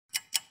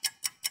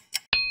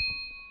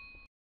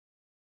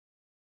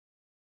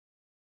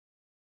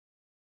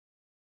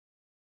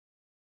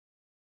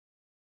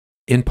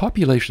In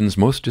populations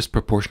most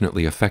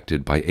disproportionately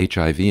affected by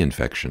HIV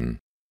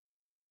infection,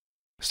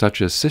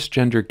 such as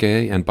cisgender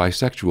gay and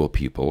bisexual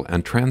people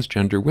and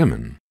transgender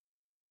women,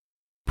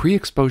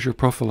 pre-exposure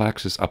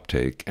prophylaxis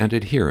uptake and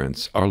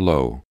adherence are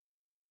low.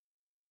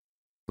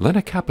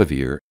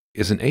 Lenacapavir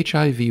is an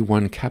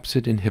HIV-1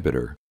 capsid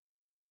inhibitor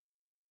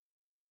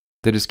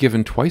that is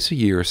given twice a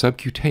year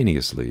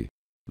subcutaneously,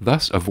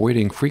 thus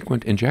avoiding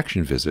frequent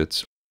injection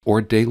visits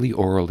or daily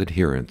oral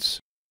adherence.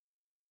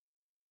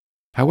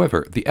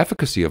 However, the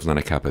efficacy of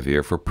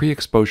lenacapavir for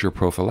pre-exposure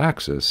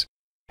prophylaxis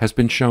has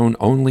been shown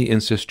only in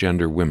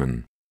cisgender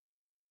women.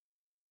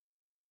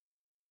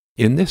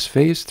 In this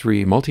Phase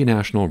 3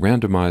 multinational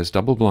randomized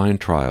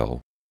double-blind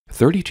trial,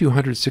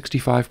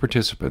 3,265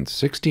 participants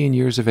 16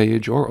 years of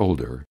age or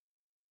older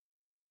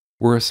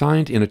were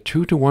assigned in a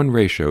 2-to-1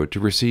 ratio to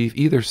receive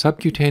either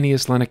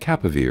subcutaneous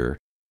lenacapavir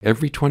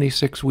every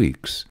 26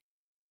 weeks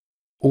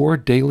or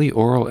daily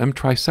oral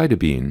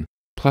emtricitabine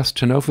plus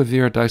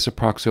tenofovir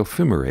disoproxyl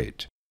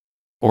fumarate,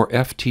 or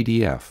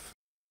FTDF.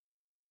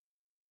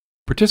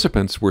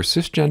 Participants were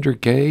cisgender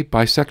gay,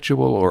 bisexual,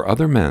 or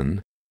other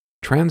men,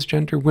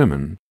 transgender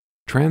women,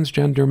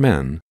 transgender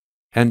men,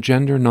 and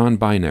gender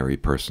non-binary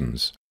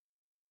persons.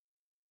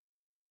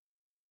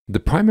 The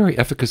primary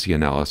efficacy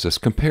analysis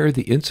compared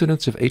the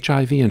incidence of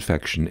HIV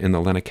infection in the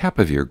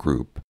lenacapavir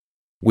group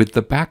with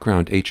the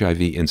background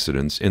HIV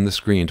incidence in the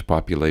screened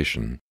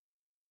population.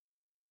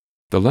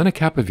 The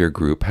lenacapavir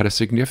group had a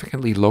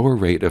significantly lower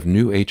rate of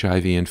new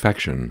HIV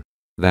infection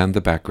than the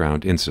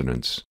background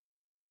incidence.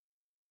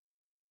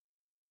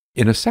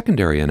 In a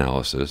secondary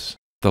analysis,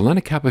 the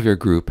lenacapavir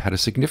group had a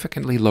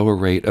significantly lower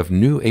rate of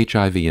new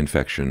HIV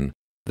infection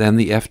than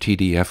the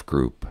FTDF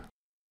group.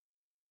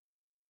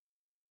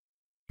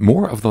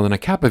 More of the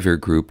lenacapavir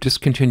group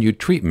discontinued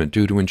treatment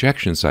due to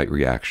injection site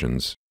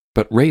reactions,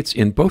 but rates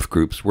in both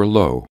groups were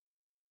low,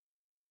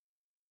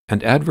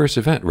 and adverse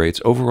event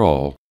rates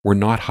overall were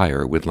not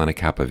higher with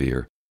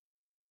lenacapavir.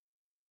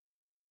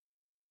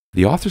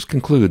 The authors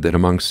conclude that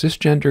among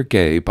cisgender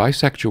gay,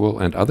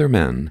 bisexual, and other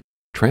men,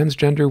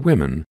 transgender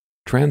women,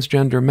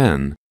 transgender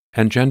men,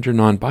 and gender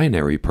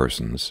non-binary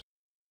persons,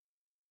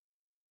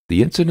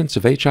 the incidence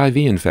of HIV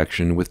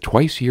infection with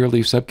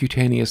twice-yearly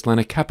subcutaneous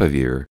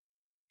lenacapavir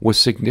was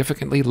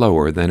significantly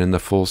lower than in the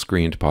full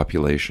screened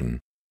population.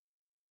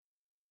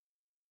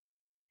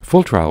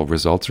 Full trial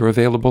results are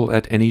available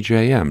at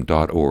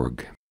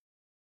NEJM.org.